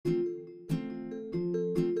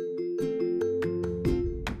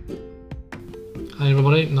Hi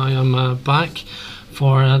everybody, now I'm back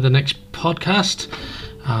for the next podcast,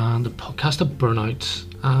 the podcast of burnout.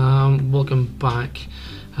 Welcome back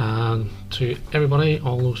to everybody,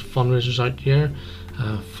 all those fundraisers out here.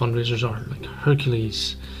 Fundraisers are like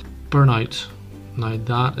Hercules. Burnout, now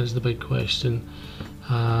that is the big question.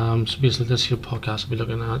 So basically this here podcast will be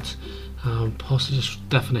looking at possibly just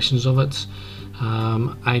definitions of it,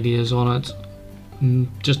 ideas on it.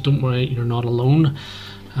 Just don't worry, you're not alone.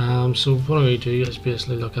 So what I'm going to do is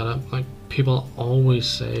basically look at it like people always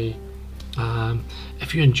say,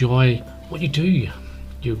 if you enjoy what you do,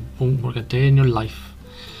 you won't work a day in your life.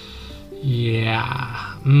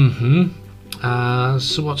 Yeah.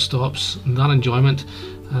 So what stops that enjoyment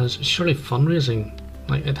is surely fundraising.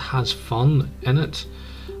 Like, it has fun in it,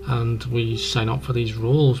 and we sign up for these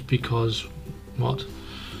roles because what?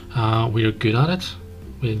 We are good at it,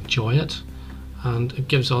 we enjoy it, and it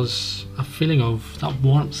gives us a feeling of that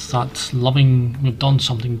warmth, that loving we've done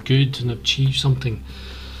something good and achieved something.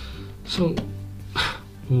 So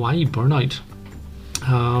why burnout?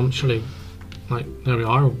 Surely, like, there we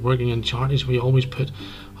are working in charities, we always put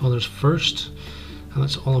others first, and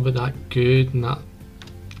it's all about that good and that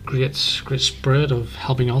great spirit of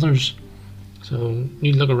helping others. So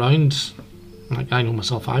you look around, like I know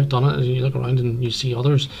myself, I've done it, and you look around and you see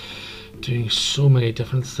others doing so many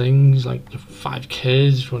different things, like 5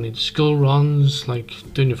 kids, running school runs, like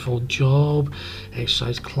doing your full job,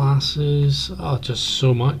 exercise classes, just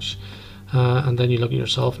so much. And then you look at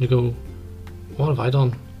yourself and you go, what have I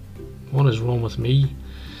done? What is wrong with me?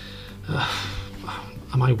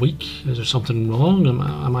 Am I weak? Is there something wrong?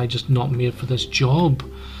 Am I just not made for this job?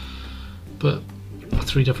 But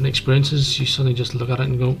 3 different experiences, you suddenly just look at it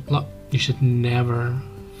and go, look, you should never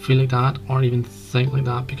feel like that or even think like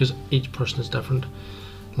that, because each person is different.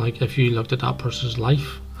 Like, if you looked at that person's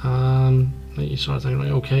life, you sort of think,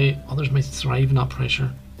 right, okay, others may thrive in that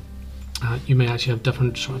pressure. You may actually have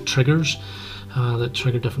different sort of triggers that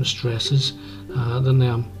trigger different stresses than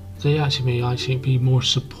them. They may actually be more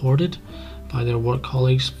supported by their work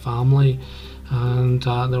colleagues, family, and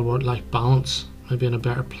their work-life balance may be in a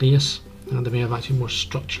better place, and they may have actually more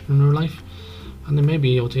structure in their life, and they may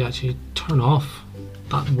be able to actually turn off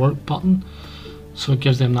that work button, so it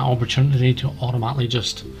gives them that opportunity to automatically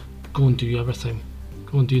just go and do everything,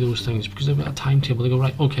 go and do those things, because they've got a timetable. They go,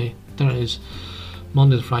 right, okay, there it is,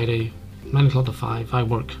 Monday to Friday, 9 o'clock to 5, I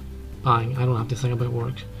work, bang, I don't have to think about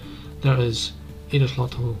work. There is 8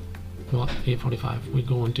 o'clock till what, 8:45, we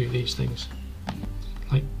go and do these things.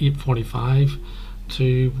 Like 8:45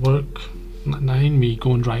 to work, at 9 we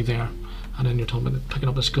go and drive there, and then you're talking about picking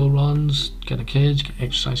up the school runs, getting kids, get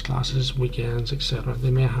exercise classes, weekends, etc. They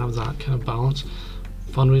may have that kind of balance.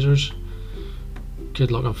 Fundraisers, good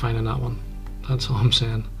luck on finding that one. That's all I'm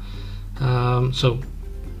saying. So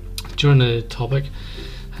during the topic,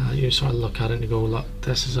 you sort of look at it and you go, look,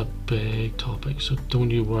 this is a big topic, so don't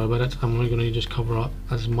you worry about it. I'm only going to just cover up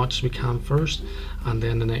as much as we can first, and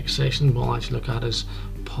then the next session we'll actually look at is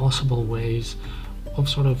possible ways of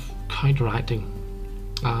sort of counteracting,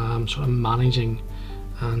 sort of managing,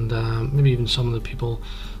 and maybe even some of the people,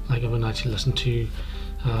 like I've been actually listened to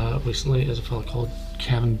recently is a fellow called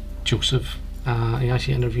Kevin Joseph. He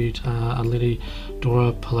actually interviewed a lady,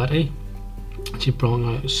 Dora Paletti. She brought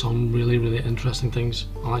out some really interesting things.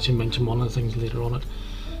 I'll actually mention one of the things later on it.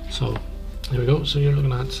 So there we go. So you're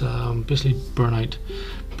looking at basically burnout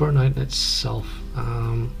itself.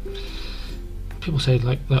 People say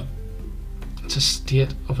like that it's a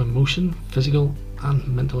state of emotion, physical and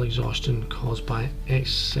mental exhaustion caused by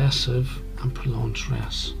excessive and prolonged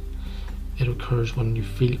stress. It occurs when you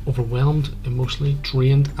feel overwhelmed, emotionally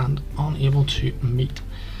drained and unable to meet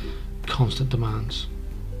constant demands.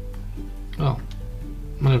 Well,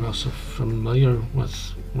 many of us are familiar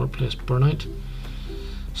with workplace burnout,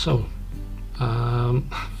 so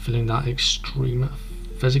feeling that extreme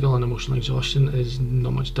physical and emotional exhaustion is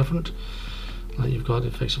not much different. Like, you've got the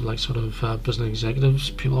effects of like sort of business executives,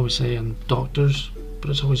 people always say, and doctors, but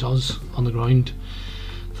it's always us on the ground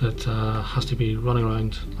that has to be running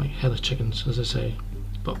around like headless chickens, as they say.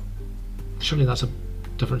 But surely that's a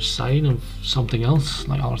different sign of something else,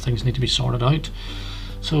 like other things need to be sorted out.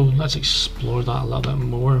 So let's explore that a little bit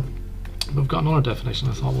more. We've got another definition.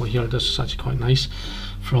 I thought, well, here, this is actually quite nice,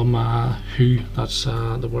 from WHO, that's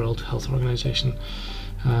the World Health Organization.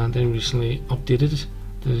 They recently updated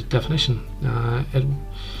the definition.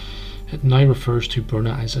 It now refers to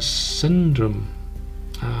burnout as a syndrome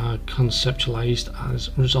conceptualized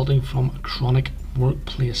as resulting from chronic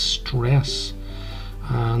workplace stress,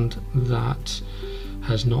 and that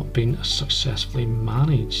has not been successfully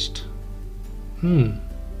managed.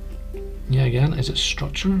 Yeah, again, is it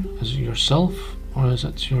structure? Is it yourself? or is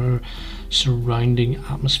it your surrounding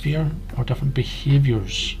atmosphere or different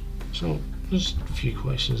behaviours? So there's a few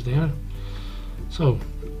questions there. So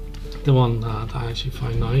the one that I actually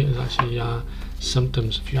found now is actually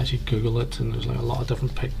symptoms. If you actually Google it, and there's like a lot of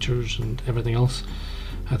different pictures and everything else,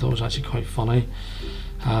 I thought it was actually quite funny.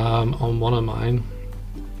 On one of mine,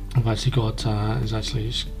 I've actually got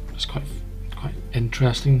it's quite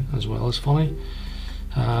interesting as well as funny.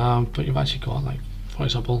 But you've actually got, like, for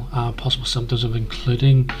example, possible symptoms of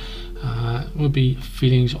including would be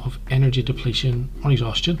feelings of energy depletion or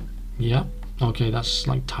exhaustion. Yeah, okay, that's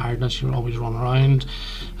like tiredness, you're always running around.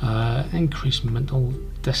 Increased mental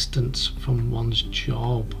distance from one's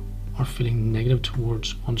job, or feeling negative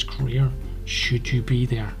towards one's career. Should you be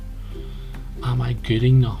there? Am I good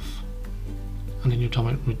enough? And then you're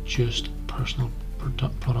talking about reduced personal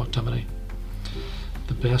productivity.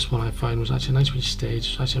 The best one I found was actually a nice wee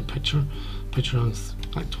stage. It's actually a picture on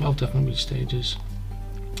like 12 different wee stages,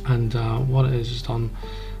 and what it is done,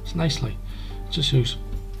 it's nicely. It just shows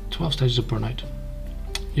 12 stages of burnout.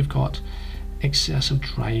 You've got excessive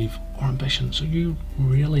drive or ambition, so you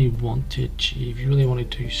really want to achieve, you really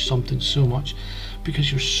want to do something so much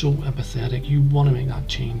because you're so empathetic. You want to make that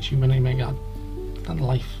change, you want to make that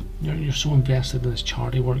life. You're so invested in this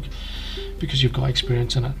charity work because you've got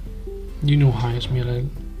experience in it. You know how it's made it,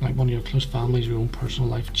 like one of your close families, your own personal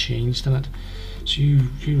life changed in it. So you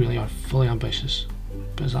really are fully ambitious.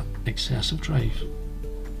 But is that excessive drive?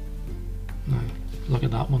 Now, look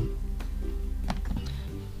at that one.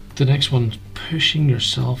 The next one, pushing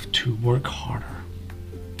yourself to work harder.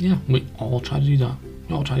 Yeah, we all try to do that.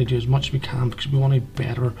 We all try to do as much as we can because we want to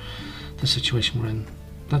better the situation we're in.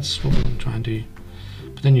 That's what we're going to try and do.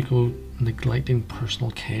 But then you go neglecting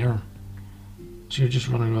personal care. So you're just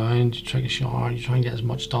running around, you take a shower, you try and get as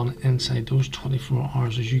much done inside those 24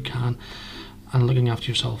 hours as you can, and looking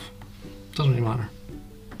after yourself. Doesn't really matter.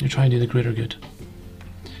 You're trying to do the greater good.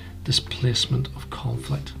 Displacement of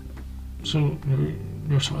conflict. So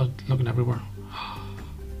you're sort of looking everywhere,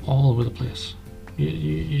 all over the place.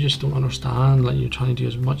 You just don't understand, like you're trying to do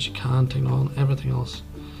as much as you can, taking on everything else.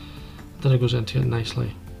 Then it goes into it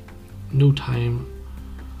nicely. No time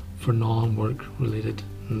for non-work related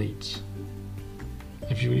needs.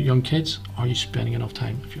 If you're young kids, are you spending enough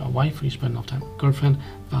time? If you're a wife, are you spending enough time? Girlfriend,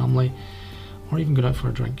 family, or even going out for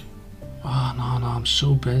a drink? Oh, no, I'm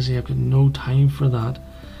so busy, I've got no time for that.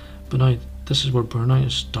 But now, this is where burnout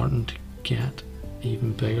is starting to get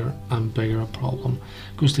even bigger and bigger a problem.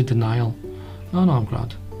 It goes to denial. No, I'm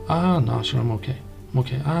grand. No, sure, I'm okay.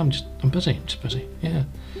 I'm busy, I'm just busy, yeah.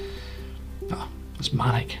 No, it's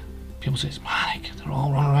manic. People say it's manic. They're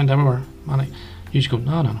all running around everywhere, manic. You just go,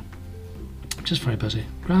 no. I'm just very busy.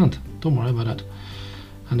 Grand, don't worry about it.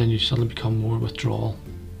 And then you suddenly become more withdrawal.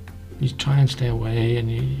 You try and stay away,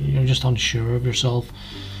 and you're just unsure of yourself.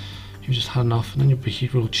 You've just had enough, and then your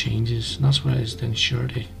behavioural changes, and that's where it is the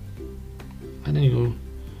insurity. And then you go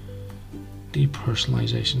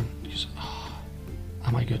depersonalisation. You say,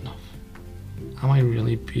 am I good enough? Am I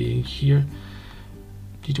really being here?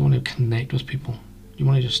 You don't want to connect with people. You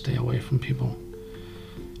want to just stay away from people.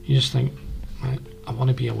 You just think, I want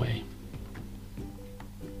to be away.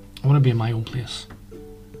 I want to be in my own place.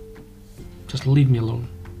 Just leave me alone.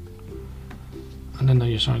 And then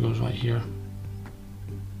your sort of goes right here.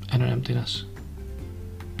 Inner emptiness.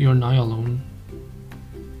 You're now alone.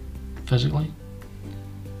 Physically.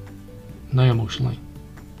 Now emotionally.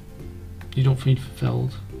 You don't feel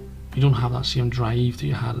fulfilled. You don't have that same drive that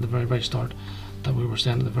you had at the very, very start, that we were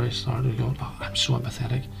saying at the very start. You're going, I'm so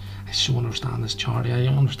empathetic. I so understand this charity. I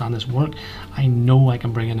understand this work. I know I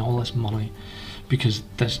can bring in all this money because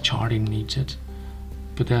this charity needs it.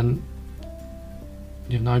 But then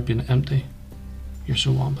you've now been empty. You're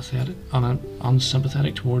so empathetic and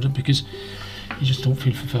unsympathetic towards it because you just don't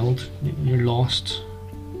feel fulfilled. You're lost.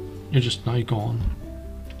 You're just now gone.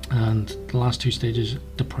 And the last two stages,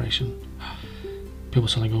 depression. People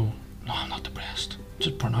suddenly go, no, I'm not depressed.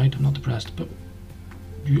 Just burnout, I'm not depressed. But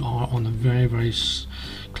you are on the very, very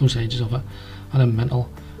close edges of it, and in mental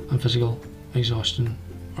and physical exhaustion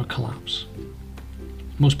or collapse.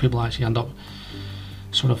 Most people actually end up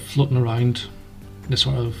sort of floating around this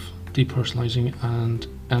sort of depersonalising and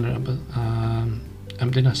inner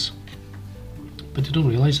emptiness, but they don't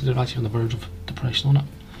realise that they're actually on the verge of depression on it.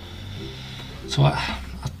 So I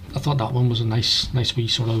thought that one was a nice wee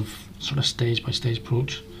sort of stage by stage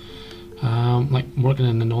approach. Like working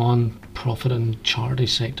in the non-profit and charity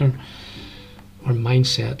sector, our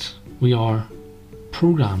mindset, we are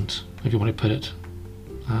programmed, if you want to put it,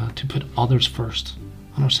 to put others first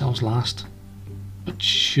and ourselves last. But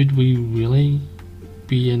should we really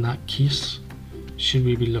be in that case? Should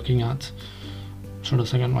we be looking at sort of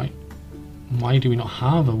thinking, right, why do we not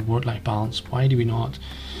have a work-life balance? Why do we not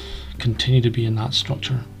continue to be in that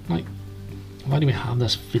structure? Like, why do we have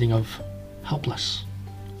this feeling of helpless,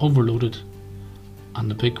 overloaded, and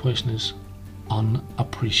the big question is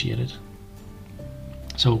unappreciated?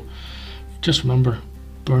 So just remember,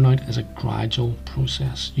 burnout is a gradual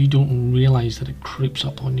process. You don't realise that it creeps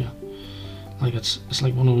up on you. Like it's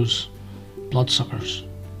like one of those bloodsuckers.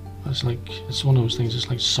 It's one of those things. It's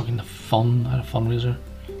like sucking the fun out of a fundraiser.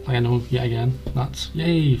 Like, I know, yeah, again, that's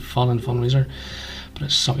yay, fun and fundraiser, but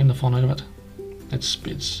it's sucking the fun out of it.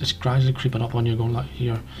 It's gradually creeping up on you, going like,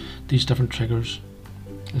 here, these different triggers.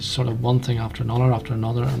 It's sort of one thing after another, and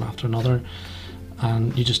after another,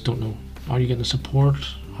 and you just don't know. Are you getting the support?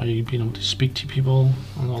 Are you being able to speak to people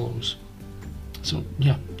and all those? So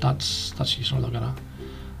yeah, that's you sort of look at it.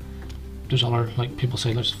 There's other, like people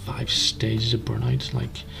say, there's 5 stages of burnout.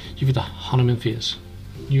 Like, you've got the honeymoon phase.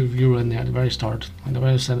 You were in there at the very start, like the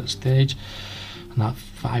very stage, and that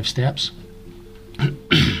 5 steps.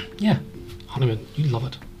 Yeah, honeymoon, you love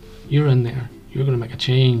it. You're in there. You're going to make a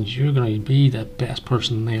change. You're going to be the best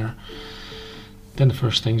person there. Then the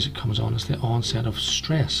first things that comes on is the onset of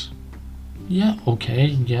stress. Yeah, okay,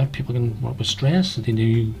 yeah, people can work with stress. They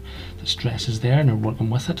knew that stress is there and they're working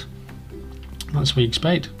with it. That's what you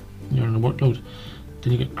expect. You're in a workload.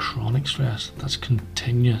 Then you get chronic stress. That's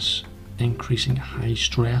continuous, increasing high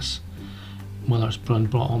stress, whether it's been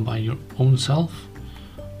brought on by your own self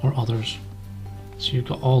or others. So you've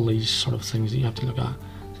got all these sort of things that you have to look at.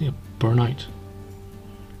 So you have burnout.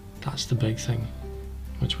 That's the big thing,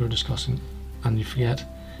 which we're discussing. And you forget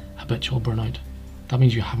habitual burnout. That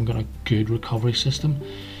means you haven't got a good recovery system,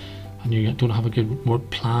 and you don't have a good work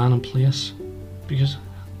plan in place, because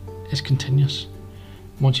it's continuous.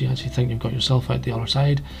 Once you actually think you've got yourself out the other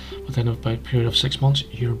side, within about a period of 6 months,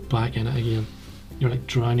 you're back in it again. You're like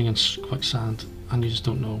drowning in quicksand, and you just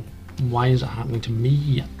don't know, why is it happening to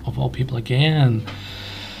me, of all people, again?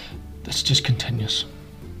 It's just continuous.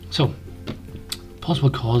 So, possible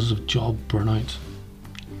causes of job burnout.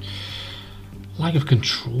 Lack of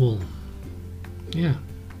control. Yeah,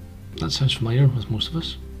 that sounds familiar with most of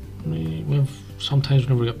us. We've sometimes,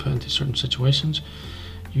 whenever we get put into certain situations,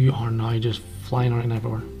 you are now just flying around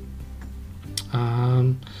everywhere.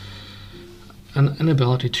 An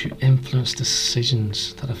inability to influence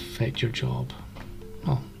decisions that affect your job.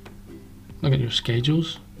 Well, look at your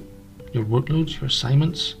schedules, your workloads, your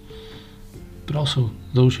assignments, but also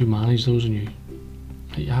those who manage those in you.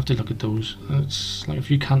 You have to look at those. It's like,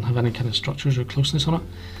 if you can't have any kind of structures or closeness on it,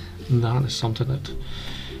 that is something that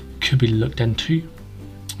could be looked into.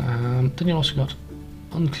 Then you also got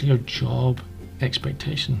unclear job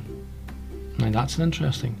expectation. Now that's an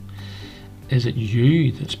interesting. Is it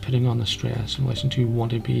you that's putting on the stress in relation to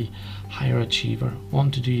want to be higher achiever,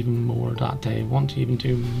 want to do even more that day, want to even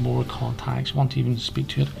do more contacts, want to even speak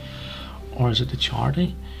to it? Or is it the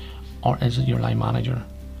charity? Or is it your line manager?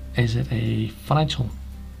 Is it a financial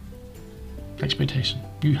expectation?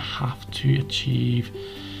 You have to achieve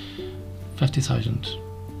 50,000,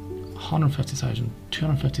 150,000,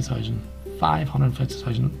 250,000,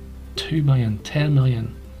 550,000, 2 million, 10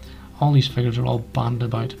 million. All these figures are all banded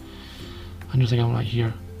about, and you're thinking, right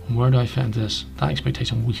here, where do I fit into this? That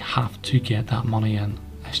expectation, we have to get that money in.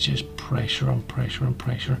 It's just pressure and pressure and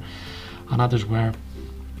pressure. And that is where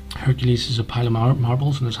Hercules is a pile of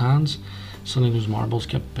marbles in his hands. Suddenly those marbles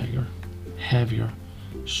get bigger, heavier,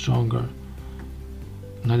 stronger.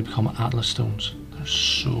 Now they become Atlas stones.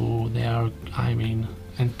 They are, I mean,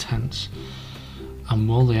 intense. And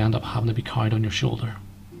will they end up having to be carried on your shoulder?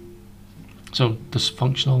 So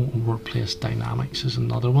dysfunctional workplace dynamics is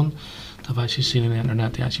another one that I've actually seen on the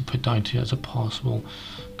internet. They actually put down to as a possible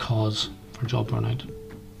cause for job burnout.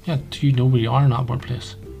 Yeah, do you know where you are in that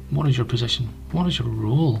workplace? What is your position? What is your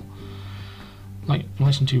role? Like,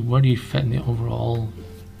 listen to, where do you fit in the overall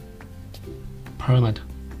pyramid?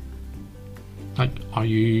 Like, are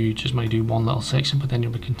you just might do one little section, but then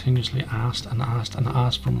you'll be continuously asked and asked and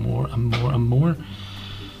asked for more and more and more?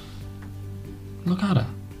 Look at it.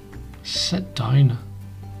 Sit down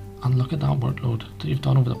and look at that workload that you've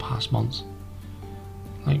done over the past months.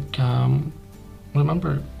 Like,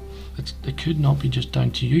 remember, it could not be just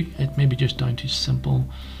down to you. It may be just down to simple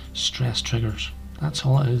stress triggers. That's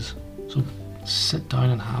all it is. So sit down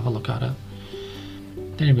and have a look at it.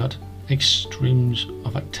 Then you've got extremes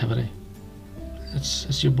of activity.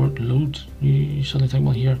 It's your workload. You suddenly think,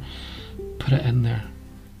 well, here, put it in there.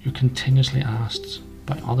 You're continuously asked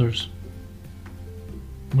by others.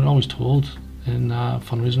 We're always told in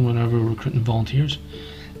fundraising, whenever we're recruiting volunteers,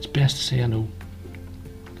 it's best to say I know.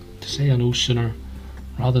 To say I know sooner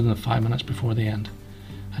rather than 5 minutes before the end.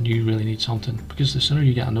 and you really need something, because the sooner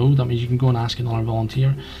you get a no, that means you can go and ask another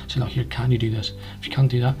volunteer, say, look, here, can you do this? If you can't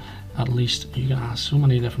do that, at least you can ask so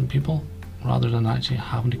many different people rather than actually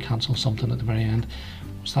having to cancel something at the very end.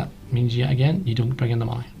 So that means, yet again, you don't bring in the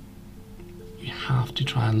money. You have to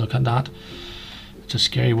try and look at that. It's a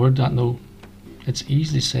scary word, that no. It's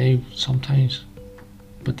easy to say sometimes,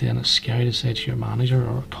 but then it's scary to say to your manager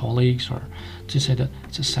or colleagues, or to say that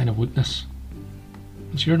it's a sign of weakness.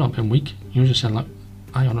 So you're not being weak, you're just saying, look,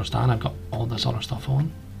 I understand I've got all this other stuff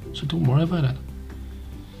on, so don't worry about it.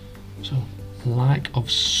 So, lack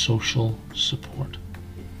of social support.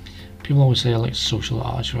 People always say, like, social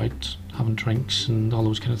hours, right? Having drinks and all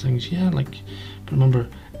those kind of things. Yeah, like, but remember,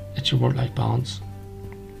 it's your work-life balance.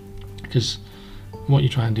 Because what you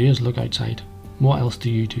try and do is look outside. What else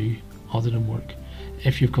do you do other than work?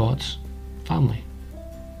 If you've got family,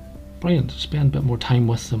 brilliant, spend a bit more time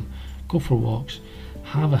with them, go for walks,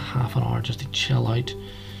 have a half an hour just to chill out,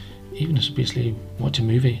 even just basically watch a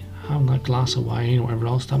movie, have that glass of wine or whatever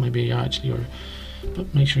else that might be actually,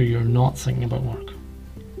 but make sure you're not thinking about work.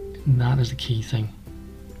 And that is the key thing.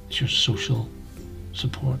 It's your social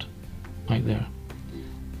support out there.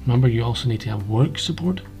 Remember, you also need to have work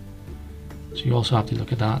support, so you also have to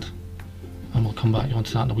look at that, and we'll come back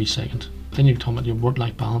onto that in a wee second. Then you're talking about your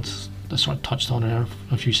work-life balance that sort of touched on there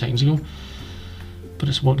a few seconds ago, but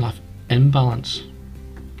it's work-life imbalance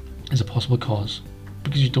is a possible cause,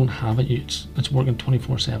 because you don't have it. It's working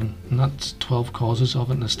 24/7, and that's 12 causes of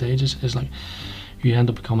it in the stages. Is like you end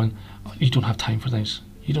up becoming, you don't have time for things.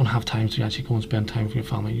 You don't have time to actually go and spend time with your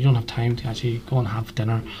family. You don't have time to actually go and have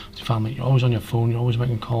dinner with your family. You're always on your phone, you're always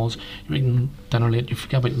making calls, you're eating dinner late, you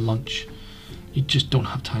forget about lunch. You just don't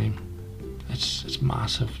have time. It's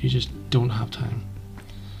massive. You just don't have time.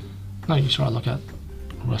 Now you sort of look at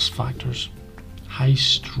risk factors. High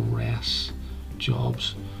stress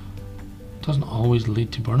jobs doesn't always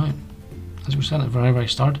lead to burnout. As we said at the very, very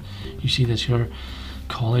start, you see this here,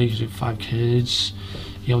 colleagues with 5 kids,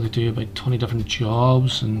 you're able to do about 20 different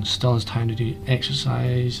jobs and still has time to do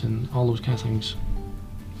exercise and all those kind of things.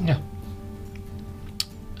 Yeah.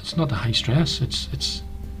 It's not the high stress, it's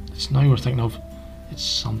now we're thinking of, it's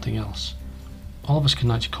something else. All of us can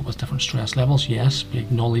actually cope with different stress levels, yes, we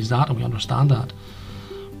acknowledge that and we understand that.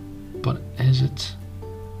 But is it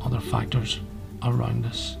other factors around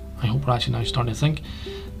this? I hope we're actually now starting to think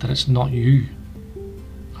that it's not you.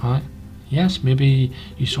 Alright? Yes, maybe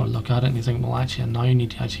you sort of look at it and you think, well, actually, now I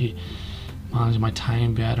need to actually manage my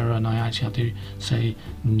time better, and I actually have to say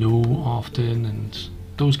no often, and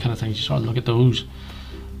those kind of things. You sort of look at those,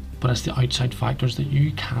 but it's the outside factors that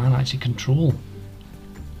you can actually control.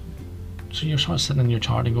 So you're sort of sitting in your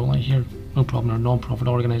chart and going, like, here, no problem, or non-profit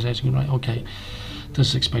organisation, right, okay, this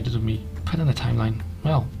is expected of me. Put in a timeline.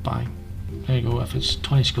 Well, bang. There you go. If it's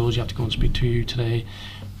 20 schools you have to go and speak to today,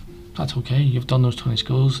 that's okay. You've done those 20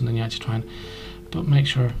 schools, and then you actually try and, but make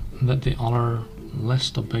sure that the other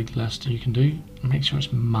list, the big list that you can do, make sure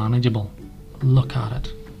it's manageable. Look at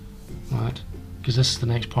it, right? Because this is the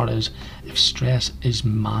next part, is if stress is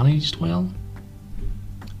managed well,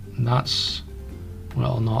 that's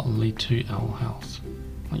will not lead to ill health.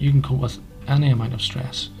 Like, you can cope with any amount of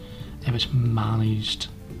stress if it's managed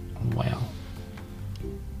well.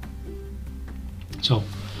 So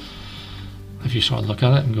if you sort of look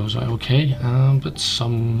at it and goes, okay, but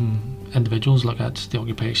some individuals look at the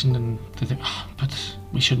occupation and they think, oh, but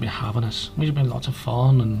we shouldn't be having this. We should be having lots of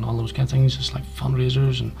fun and all those kind of things. It's like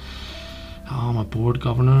fundraisers and my board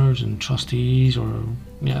governors and trustees, or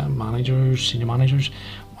managers, senior managers.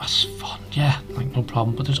 That's fun, yeah, like no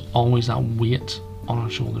problem. But there's always that weight on our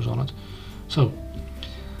shoulders on it. So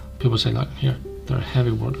people say, look, here, there are heavy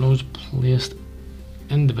workloads placed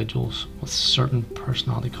individuals with certain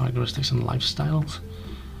personality characteristics and lifestyles.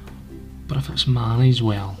 But if it's managed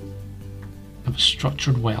well, if it's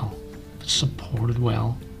structured well, if it's supported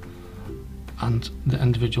well, and the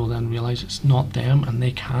individual then realises it's not them and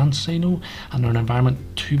they can say no, and they're in an environment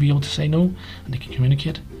to be able to say no, and they can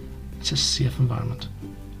communicate, it's a safe environment.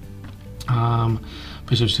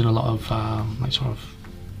 Because I've seen a lot of like sort of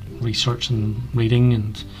research and reading,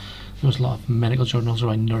 and there's a lot of medical journals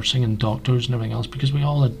around nursing and doctors and everything else, because we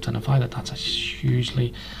all identify that that's a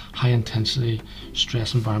hugely high intensity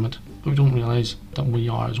stress environment, but we don't realise that we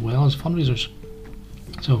are as well as fundraisers.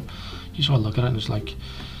 So you sort of look at it and it's like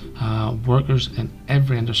workers in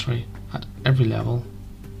every industry at every level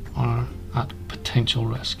are at potential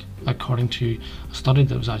risk, according to a study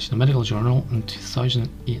that was actually in the Medical Journal in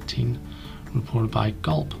 2018 reported by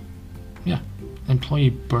Gulp. Yeah,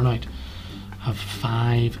 employee burnout have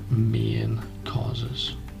 5 main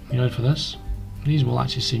causes. You ready for this? These will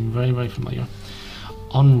actually seem very, very familiar.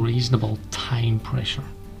 Unreasonable time pressure.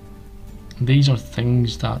 These are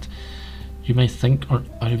things that you may think are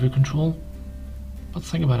out of your control, but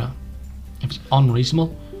think about it. If it's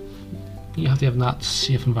unreasonable, you have to have that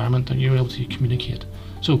safe environment that you're able to communicate.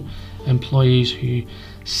 So employees who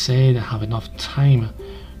say they have enough time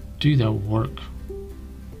do their work,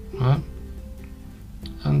 right,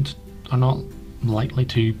 and are not likely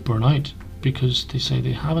to burn out because they say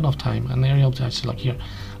they have enough time and they're able to actually, like, here,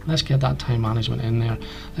 let's get that time management in there,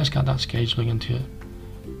 let's get that scheduling into it.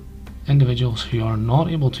 Individuals who are not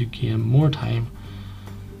able to gain more time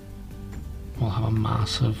will have a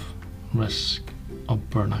massive risk of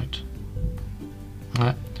burnout.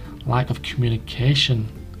 Right? Lack of communication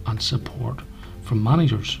and support from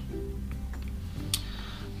managers.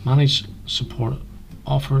 Managed support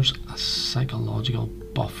offers a psychological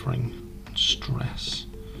buffering stress.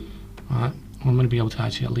 Right? We're going to be able to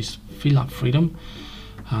actually at least feel that freedom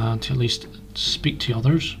to at least speak to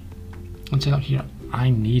others and say, like, here, I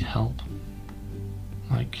need help.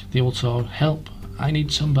 Like the old song, help, I need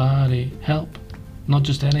somebody, help. Not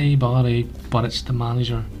just anybody, but it's the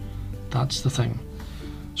manager. That's the thing.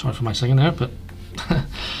 Sorry for my singing there, but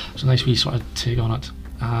it's a nice wee sort of take on it.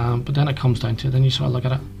 But then it comes down to it, then you sort of look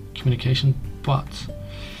at it, communication. But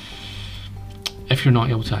if you're not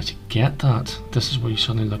able to actually get that, this is where you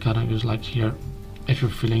suddenly look at it. It goes like here, if you're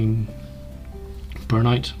feeling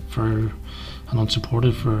burnout and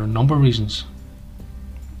unsupported for a number of reasons,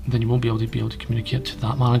 then you won't be able to communicate to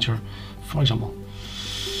that manager. For example,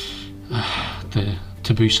 the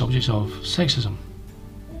taboo subjects of sexism,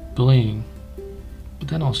 bullying, but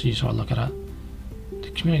then also you sort of look at it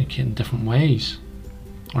to communicate in different ways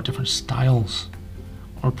or different styles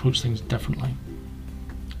or approach things differently.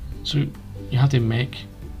 So you have to make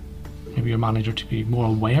maybe your manager to be more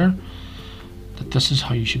aware that this is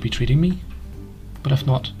how you should be treating me. But if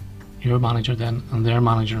not, your manager then and their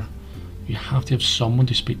manager, you have to have someone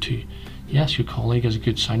to speak to. Yes, your colleague is a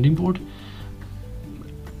good sounding board,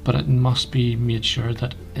 but it must be made sure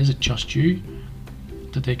that, is it just you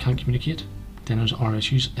that they can't communicate? Then there's other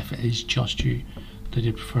issues. If it is just you that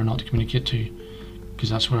they prefer not to communicate to,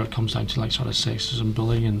 because that's where it comes down to, like, sort of sexism,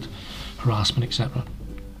 bullying and harassment, etc.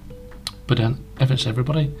 But then if it's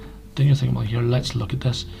everybody, then you're thinking, well, here, let's look at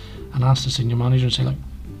this and ask the senior manager and say, like,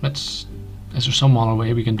 is there some other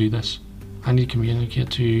way we can do this? I need to communicate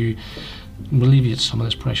to alleviate some of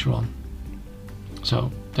this pressure on.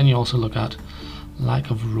 So then you also look at lack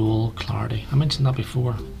of role clarity. I mentioned that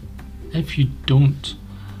before. If you don't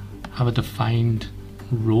have a defined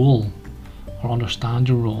role or understand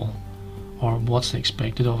your role or what's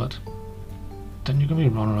expected of it, then you're going to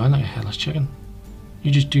be running around like a headless chicken. You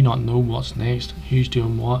just do not know what's next, who's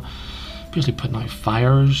doing what, basically putting out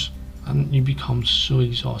fires, and you become so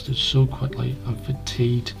exhausted so quickly and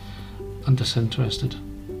fatigued and disinterested.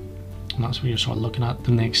 And that's where you're sort of looking at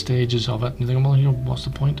the next stages of it and you're thinking, well, here, what's the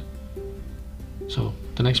point? So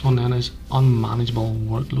the next one then is unmanageable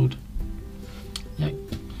workload. Yeah.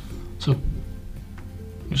 So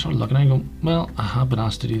you're sort of looking at it and going, well, I have been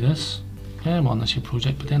asked to do this. Yeah, I'm on this here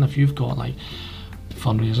project, but then if you've got like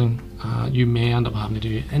fundraising, you may end up having to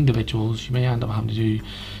do individuals, you may end up having to do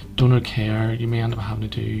donor care, you may end up having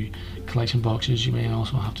to do collection boxes, you may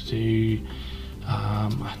also have to do I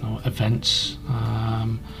don't know, events,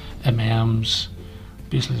 MMs.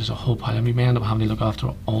 Basically there's a whole pile, and you may end up having to look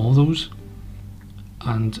after all of those.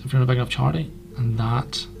 And if you're in a big enough charity, and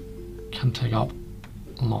that can take up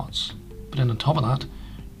lots. But then on top of that,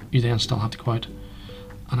 you then still have to go out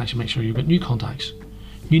and actually make sure you've got new contacts,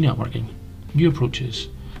 new networking, new approaches,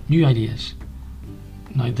 new ideas.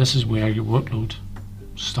 Now this is where your workload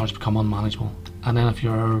starts to become unmanageable. And then if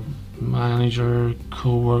your manager,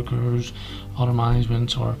 co-workers, other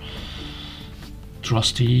managements or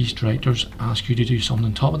trustees, directors ask you to do something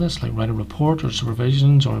on top of this, like write a report or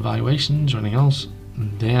supervisions or evaluations or anything else,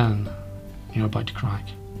 then you're about to crack.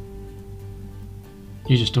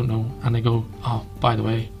 You just don't know, and they go, oh, by the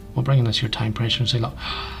way, we'll bring in this your time pressure and say, look,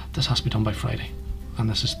 this has to be done by Friday and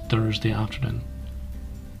this is Thursday afternoon.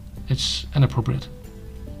 It's inappropriate.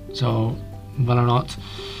 So whether or not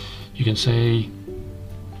you can say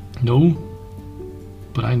no,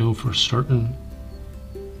 but I know for certain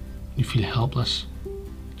you feel helpless.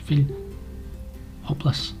 You feel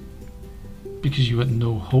hopeless because you had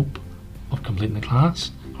no hope of completing the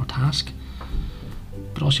class or task,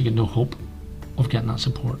 but also you get no hope of getting that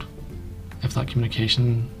support if that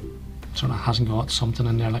communication sort of hasn't got something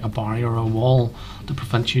in there like a barrier or a wall that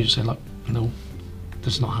prevents you to say, look, no,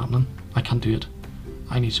 this is not happening, I can't do it,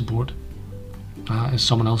 I need support. Is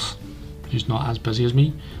someone else who's not as busy as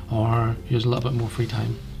me or who has a little bit more free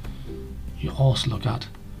time. You also look at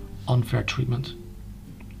unfair treatment.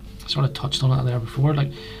 I sort of touched on it there before,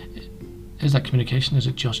 like is that communication? Is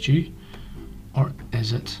it just you, or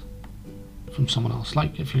is it from someone else?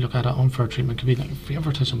 Like if you look at it, unfair treatment could be like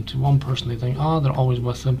favoritism to one person. They think, oh, they're always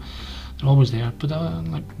with them, they're always there, but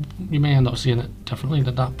like you may end up seeing it differently,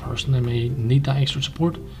 that that person, they may need that extra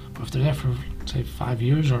support, but if they're there for say 5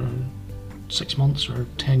 years or 6 months or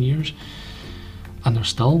 10 years and they're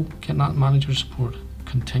still getting that manager support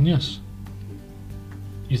continuous,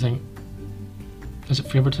 you think, is it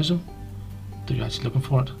favoritism? Are you actually looking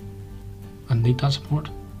for it and need that support,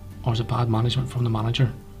 or is it bad management from the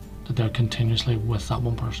manager that they're continuously with that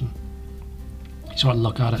one person? You sort of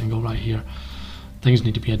look at it and go, right, here things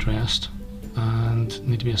need to be addressed and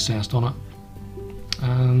need to be assessed on it,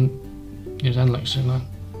 and you then look saying that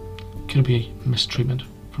could it be mistreatment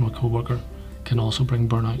from a co-worker can also bring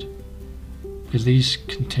burnout, because these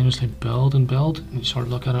continuously build and build, and you sort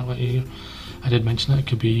of look at it like here. I did mention it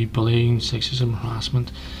could be bullying, sexism,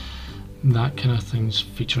 harassment, that kind of things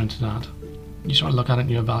feature into that. You sort of look at it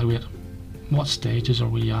and you evaluate what stages are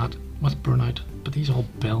we at with burnout, but these all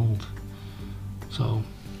build. So,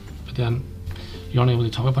 but then you aren't able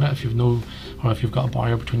to talk about it if if you've got a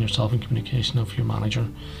barrier between yourself and communication of your manager.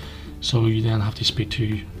 So you then have to speak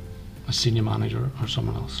to a senior manager or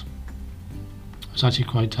someone else. It's actually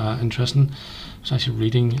quite interesting. I was actually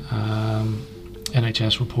reading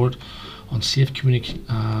NHS report on safe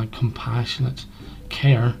compassionate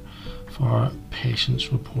care for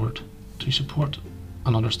patients report to support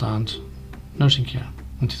and understand nursing care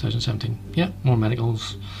in 2017. Yeah, more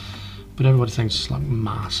medicals, but everybody thinks it's like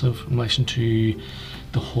massive in relation to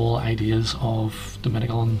the whole ideas of the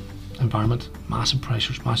medical environment. Massive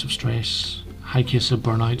pressures, massive stress, high cases of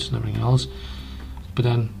burnouts and everything else. But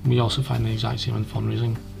then we also find the exact same in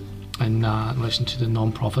fundraising in relation to the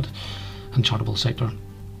non-profit and charitable sector.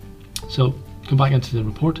 So, go back into the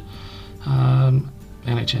report.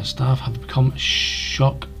 NHS staff have become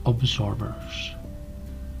shock absorbers.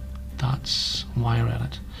 That's why I read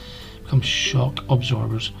it. Become shock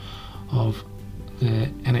absorbers of the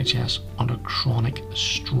NHS under chronic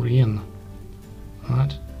strain.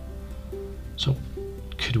 Right? So,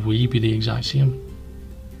 could we be the exact same?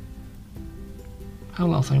 Have a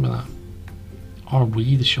little think about that. Are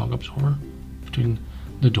we the shock absorber between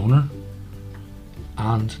the donor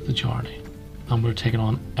and the charity, and we're taking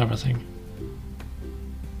on everything?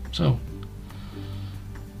 So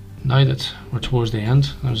now that we're towards the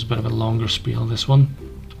end, there's a bit of a longer spiel this one,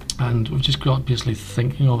 and we've just got basically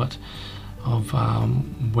thinking of it, of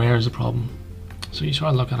where is the problem. So you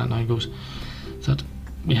sort of look at it now and goes that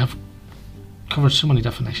we have covered so many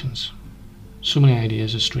definitions, so many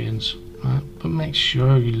ideas of strains, right? But make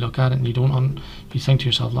sure you look at it and you think to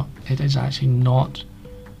yourself, look, it is actually not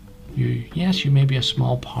you. Yes, you may be a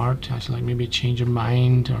small part to actually like maybe change your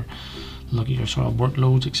mind or look at your sort of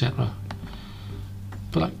workloads, etc.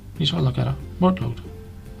 But like you sort of look at it, workload.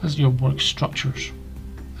 Is it your work structures?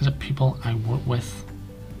 Is it people I work with?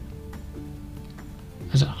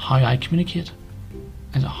 Is it how I communicate?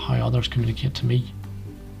 Is it how others communicate to me?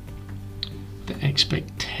 The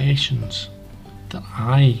expectations that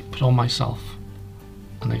I put on myself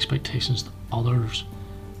and the expectations that others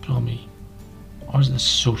put on me? Or is it the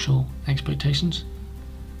social expectations?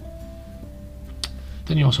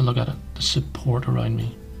 Then you also look at it, the support around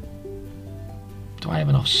me. Do I have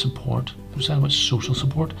enough support? I'm saying about social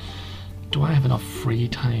support. Do I have enough free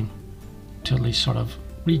time to at least sort of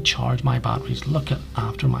recharge my batteries, look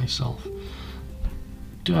after myself?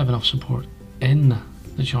 Do I have enough support in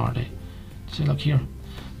the charity to say, look here,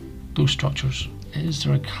 those structures, is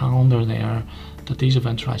there a calendar there that these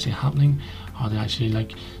events are actually happening? Are they actually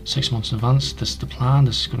like 6 months in advance? This is the plan,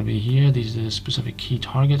 this is going to be here, these are the specific key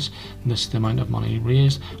targets, and this is the amount of money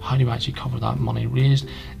raised. How do you actually cover that money raised?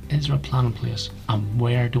 Is there a plan in place? And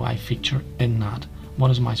where do I feature in that?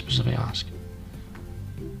 What is my specific ask?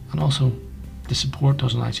 And also, the support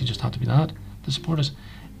doesn't actually just have to be that. The support is,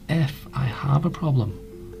 if I have a problem,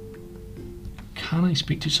 can I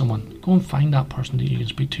speak to someone? Go and find that person that you can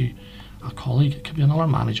speak to. A colleague, it could be another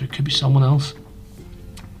manager, it could be someone else.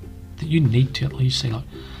 That you need to at least say, look,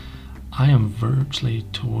 I am virtually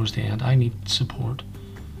towards the end, I need support.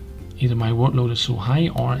 Either my workload is so high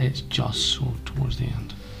or it's just so towards the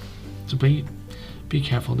end. So be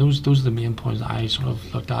careful. Those are the main points that I sort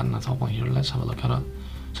of looked at, and I thought, well, here, let's have a look at it.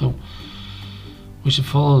 So we should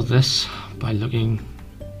follow this by looking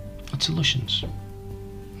at solutions.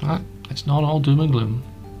 Right? It's not all doom and gloom.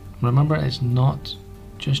 Remember, it's not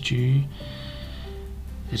just you,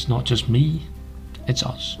 it's not just me, it's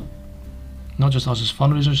us. Not just us as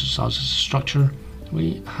fundraisers, it's us as a structure.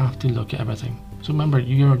 We have to look at everything. So remember,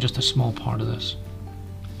 you're just a small part of this.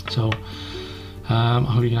 So I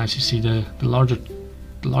hope you can actually see the larger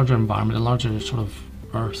the larger environment, the larger sort of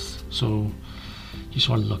earth. So you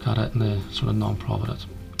sort of look at it in the sort of non-profit.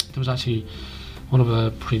 There was actually one of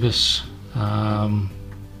the previous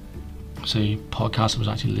podcast I was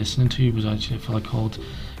actually listening to was actually a fella called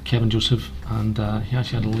Kevin Joseph, and he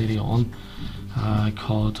actually had a lady on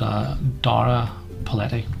called Dara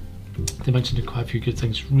Paletti. They mentioned quite a few good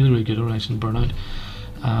things, really good around burnout.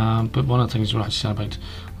 But one of the things we actually said about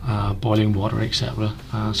boiling water, etc.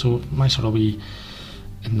 So my sort of wee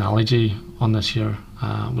analogy on this here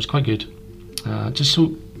was quite good. Just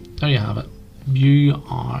so there you have it. You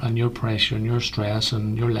are, and your pressure and your stress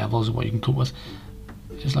and your levels of what you can cope with.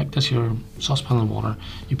 Just like this, your saucepan of water,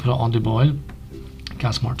 you put it on to boil.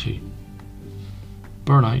 Gas Mark 2.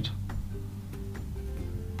 Burnout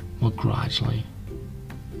will gradually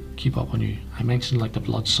keep up on you. I mentioned like the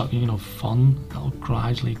blood sucking of fun, that'll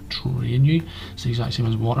gradually drain you. It's the exact same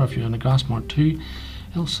as water. If you're in a Gas Mark 2,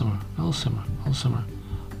 it'll simmer,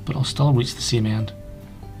 but it'll still reach the same end,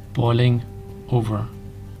 boiling over.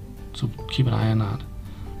 So keep an eye on that.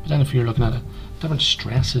 But then if you're looking at it, different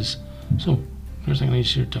stresses, so here's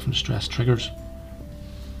these your different stress triggers.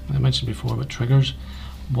 I mentioned before about triggers.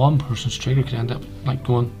 One person's trigger could end up like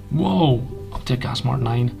going, whoa, up to Gas Mark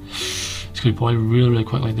 9. It's going to boil really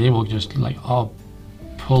quickly. They will just like,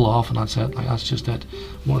 pull off, and that's it. Like, that's just it.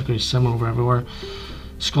 Water's going to simmer over everywhere.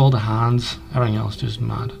 Scald the hands, everything else just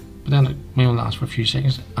mad. But then it may only last for a few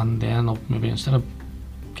seconds, and then they'll maybe, instead of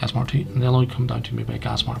Gas Mark 2, and they'll only come down to maybe a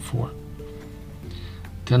Gas Mark 4.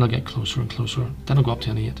 Then they'll get closer and closer. Then they'll go up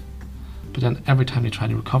to an 8. But then every time they try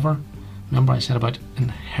to recover, remember I said about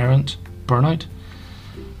inherent burnout,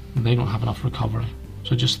 they don't have enough recovery.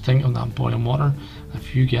 So just think of that boiling water.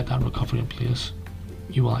 If you get that recovery in place,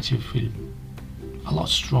 you will actually feel a lot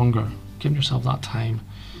stronger. Give yourself that time.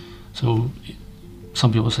 So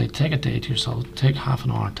some people say take a day to yourself, take half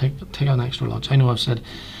an hour, take an extra lunch. I know I've said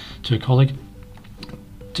to a colleague,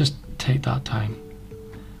 just take that time.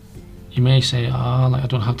 You may say, like I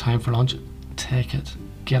don't have time for lunch. Take it.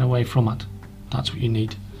 Get away from it. That's what you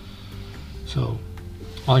need. So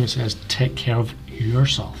all I can say is take care of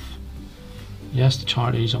yourself. Yes, the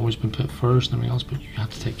charity's always been put first and everything else, but you have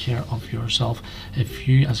to take care of yourself. If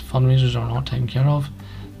you as fundraisers are not taken care of,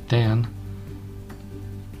 then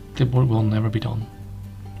the work will never be done.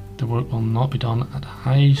 The work will not be done at a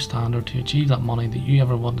high standard to achieve that money that you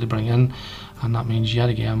ever wanted to bring in, and that means yet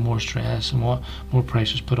again more stress and more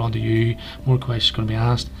pressure is put onto you, more questions going to be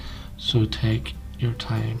asked. So take your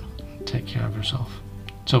time, take care of yourself.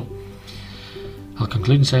 So I'll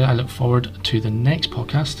conclude and say I look forward to the next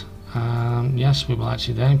podcast. Yes, we will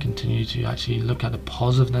actually then continue to actually look at the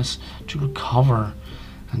positiveness to recover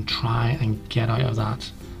and try and get out of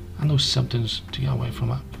that and those symptoms to get away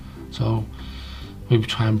from it. So we will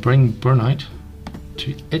try and bring burnout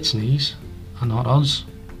to its knees and not us.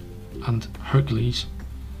 And Hercules,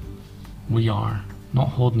 we are not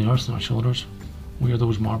holding the earth on our shoulders, we are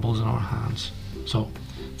those marbles in our hands. So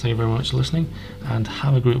thank you very much for listening, and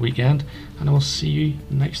have a great weekend, and I will see you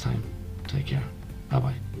next time. Take care. Bye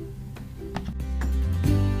bye.